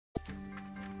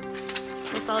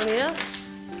Salamitos?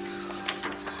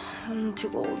 I'm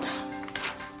too old.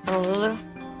 Honolulu?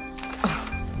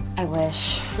 I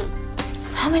wish.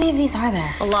 How many of these are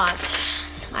there? A lot.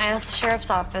 I asked the sheriff's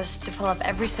office to pull up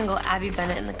every single Abby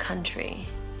Bennett in the country.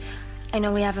 I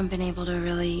know we haven't been able to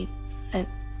really...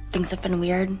 things have been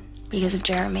weird because of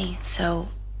Jeremy, so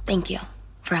thank you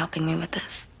for helping me with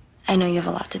this. I know you have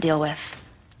a lot to deal with.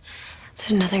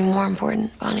 There's nothing more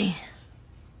important, Bonnie.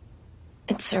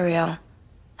 It's surreal,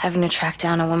 having to track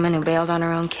down a woman who bailed on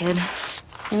her own kid.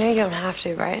 You know you don't have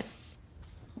to, right?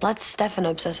 Let Stefan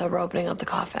obsess over opening up the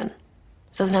coffin.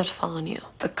 It doesn't have to fall on you.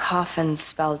 The coffin's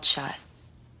spelled shut.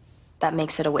 That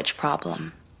makes it a witch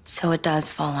problem. So it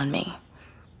does fall on me.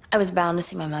 I was bound to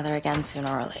see my mother again sooner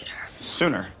or later.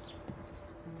 Sooner.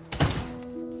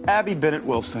 Abby Bennett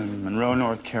Wilson, Monroe,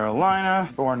 North Carolina,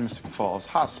 born Mystic Falls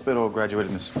Hospital,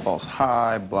 graduated Mystic Falls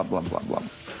High, blah, blah, blah, blah.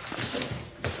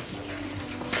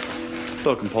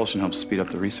 Still, compulsion helps speed up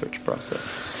the research process.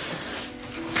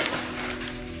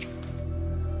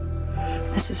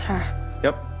 This is her.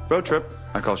 Yep, road trip.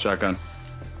 I call shotgun.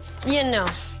 Yeah, no.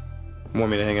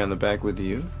 Want me to hang out in the back with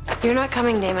you? You're not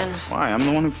coming, Damon. Why? I'm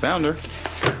the one who found her.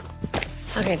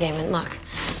 Okay, Damon, look.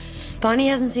 Bonnie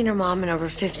hasn't seen her mom in over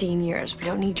 15 years. We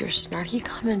don't need your snarky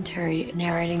commentary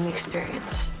narrating the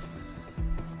experience.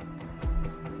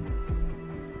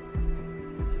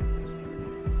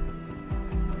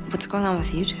 What's going on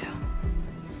with you two?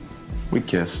 We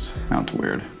kissed. Now it's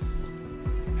weird.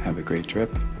 Have a great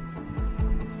trip.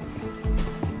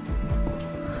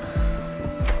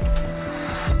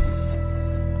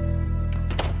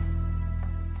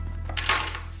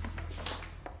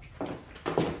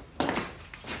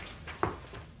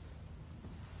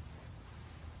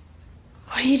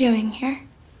 What are you doing here?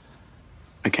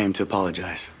 I came to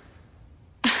apologize.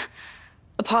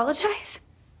 Apologize?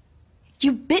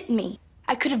 You bit me.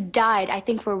 I could have died. I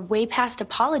think we're way past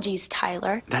apologies,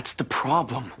 Tyler. That's the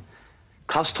problem.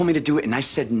 Klaus told me to do it, and I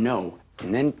said no.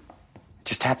 And then it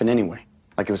just happened anyway.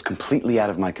 Like it was completely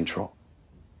out of my control.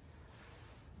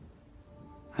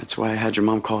 That's why I had your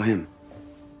mom call him.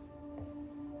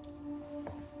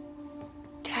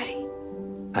 Daddy?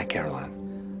 Hi,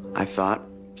 Caroline. I thought,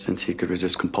 since he could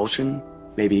resist compulsion,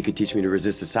 maybe he could teach me to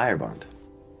resist the sire bond.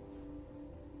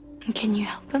 And can you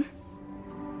help him?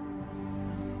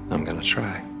 I'm gonna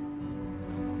try.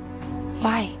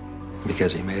 Why?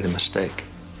 Because he made a mistake.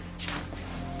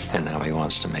 And now he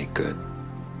wants to make good.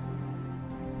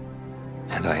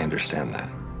 And I understand that.